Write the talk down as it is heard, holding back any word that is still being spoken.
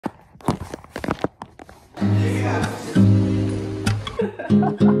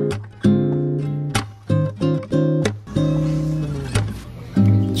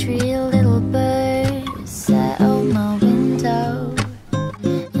Three little birds sat out my window,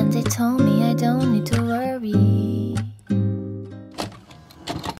 and they told me I don't need to worry.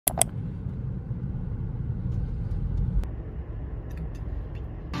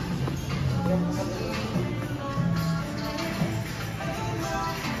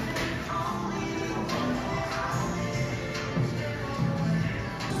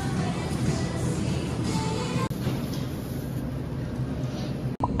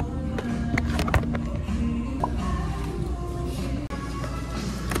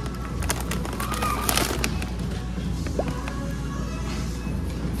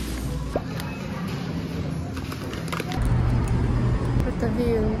 The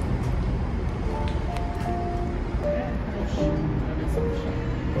view.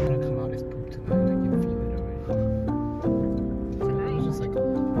 Come out is poop tonight. I can feel it already. It's just like,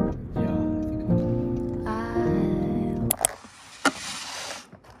 yeah, I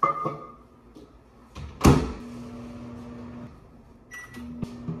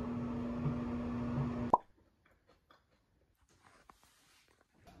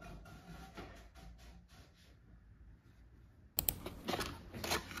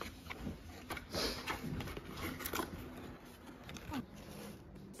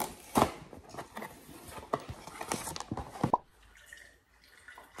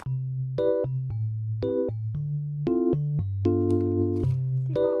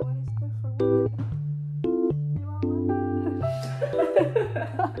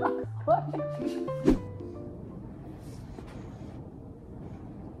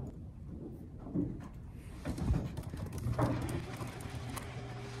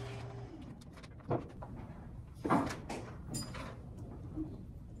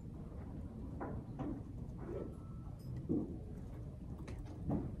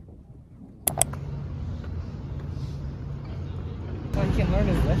So you can learn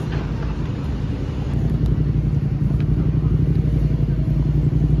his lesson.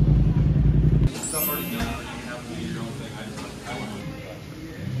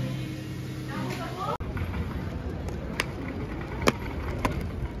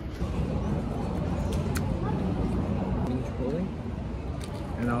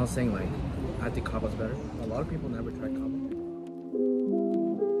 And I was saying like, I think Kaba's better. A lot of people never tried Kaba.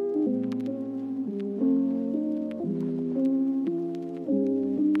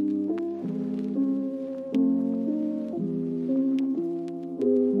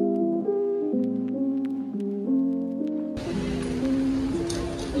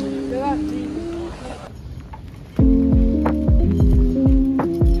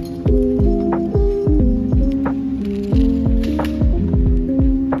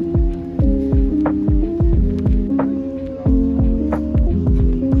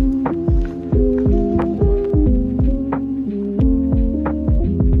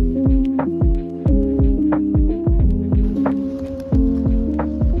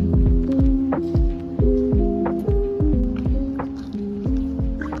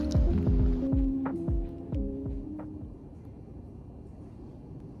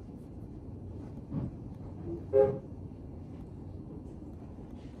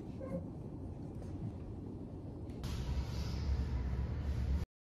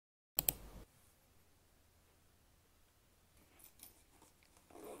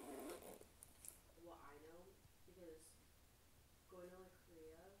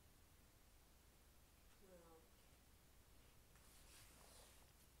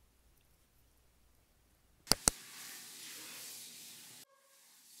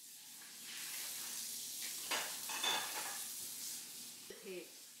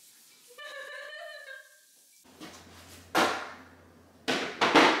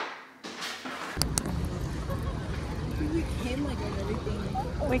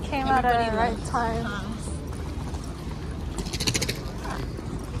 We came out at the right time.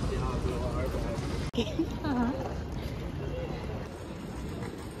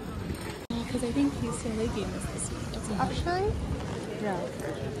 Because I think UCLA game is this week. Actually? Yeah.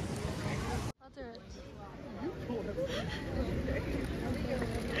 I'll do it.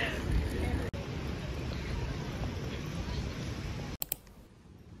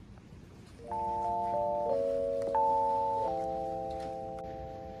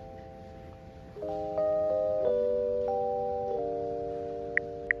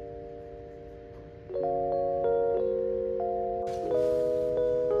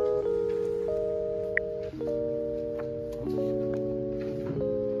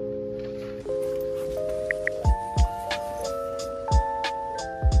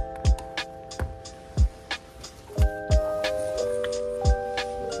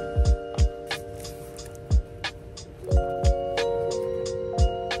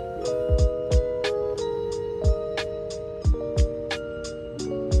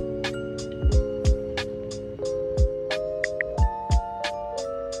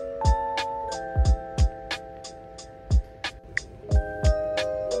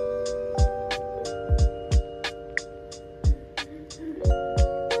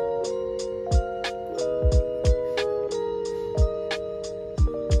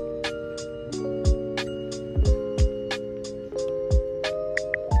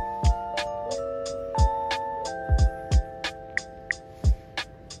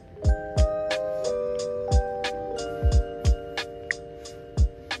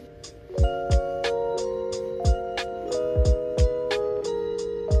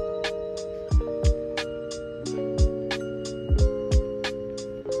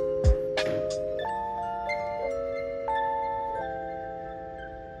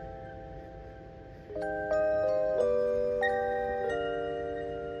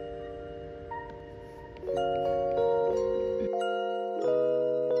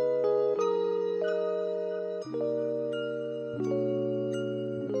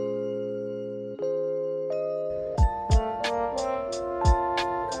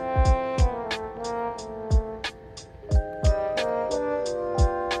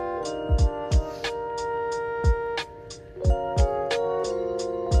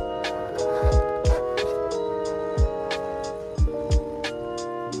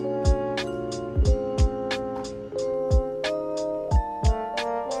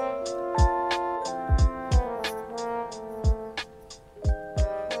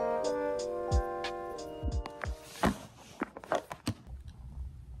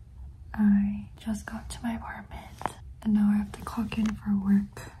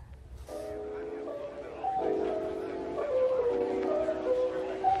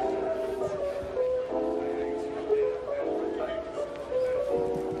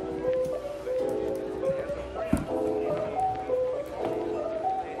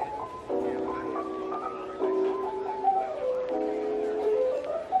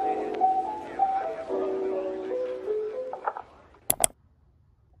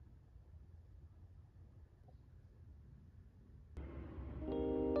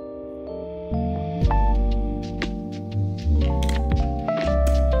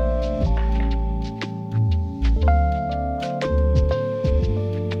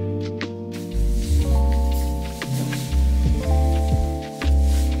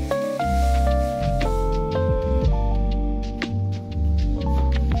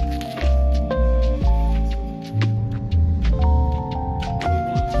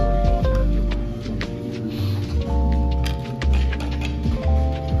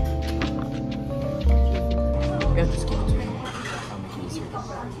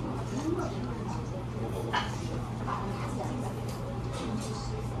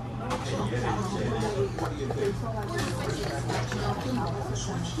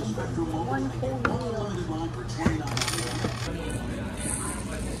 One whole meal.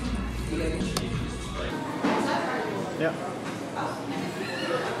 Yeah.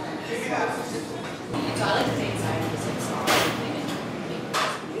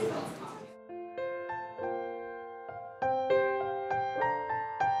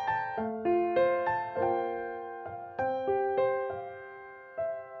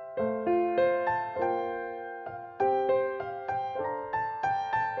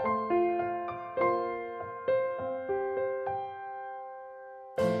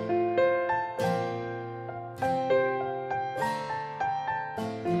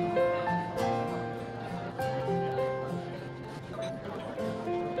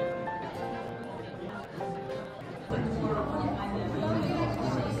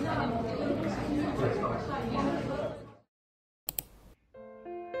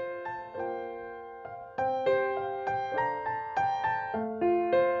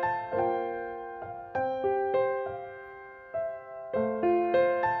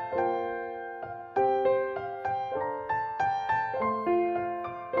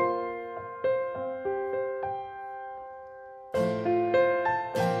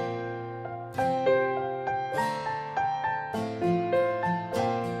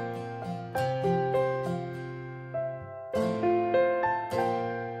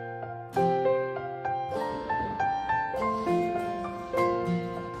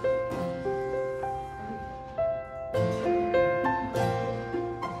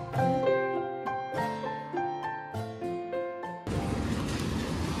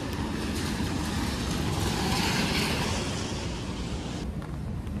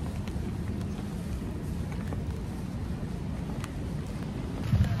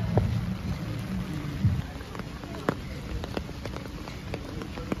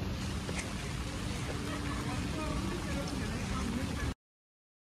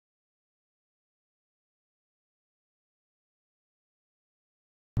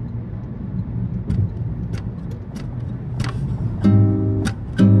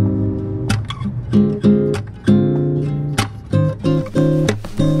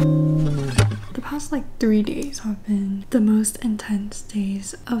 Like 3 days have been the most intense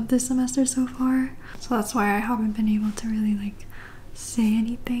days of this semester so far, so that's why I haven't been able to really like say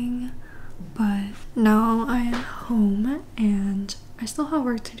anything. But now I am home and I still have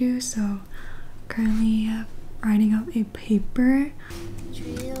work to do, so currently writing up a paper.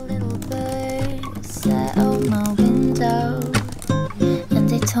 3 little birds sat on my window, and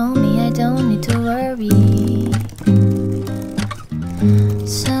they told me I don't need to worry.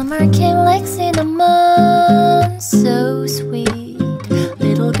 Summer came like cinnamon, so sweet.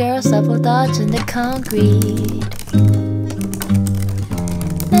 Little girls double dodging the concrete.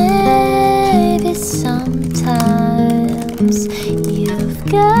 Maybe sometimes you've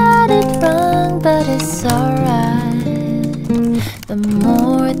got it wrong, but it's alright. The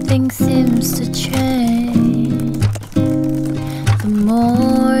more things seems to change, the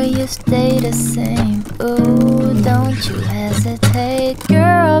more you stay the same. Ooh, don't you hesitate,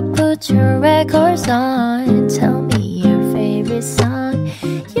 girl, put your records on. Tell me your favorite song.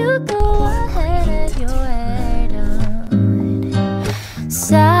 You go ahead and your head on.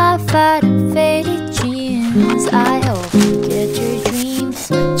 Sapphire and faded jeans, I hope you get your dreams.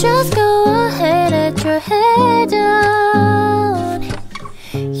 Just go ahead and your head on.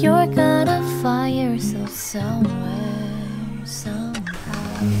 You're gonna find yourself somewhere,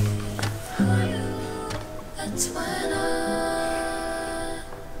 somehow. That's when I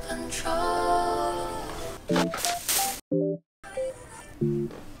control.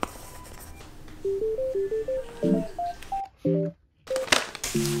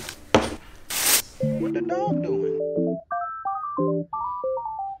 What the dog doing?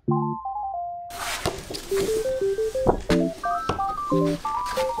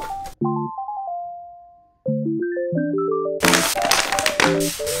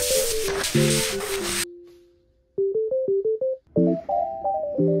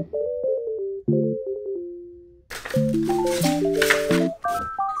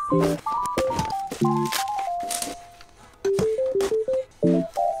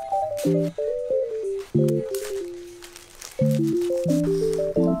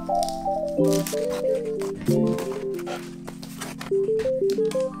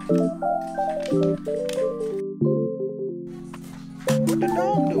 What the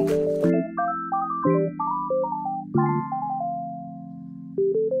dog doing?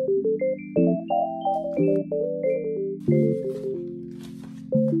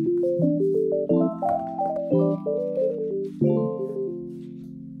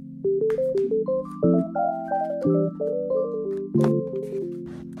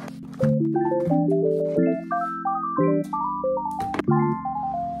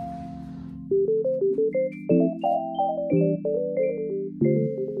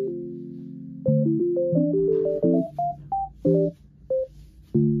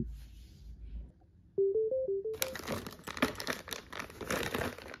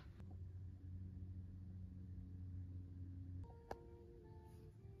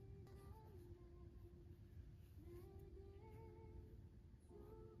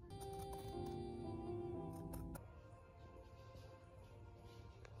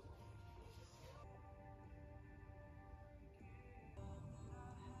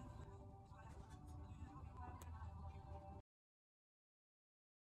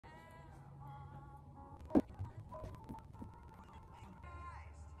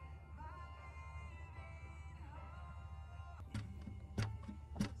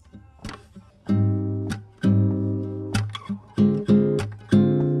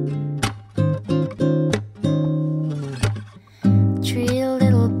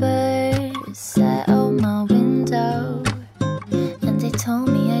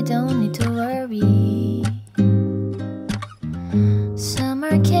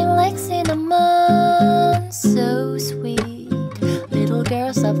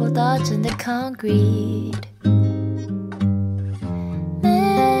 watching the concrete.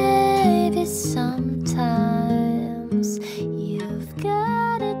 Maybe sometimes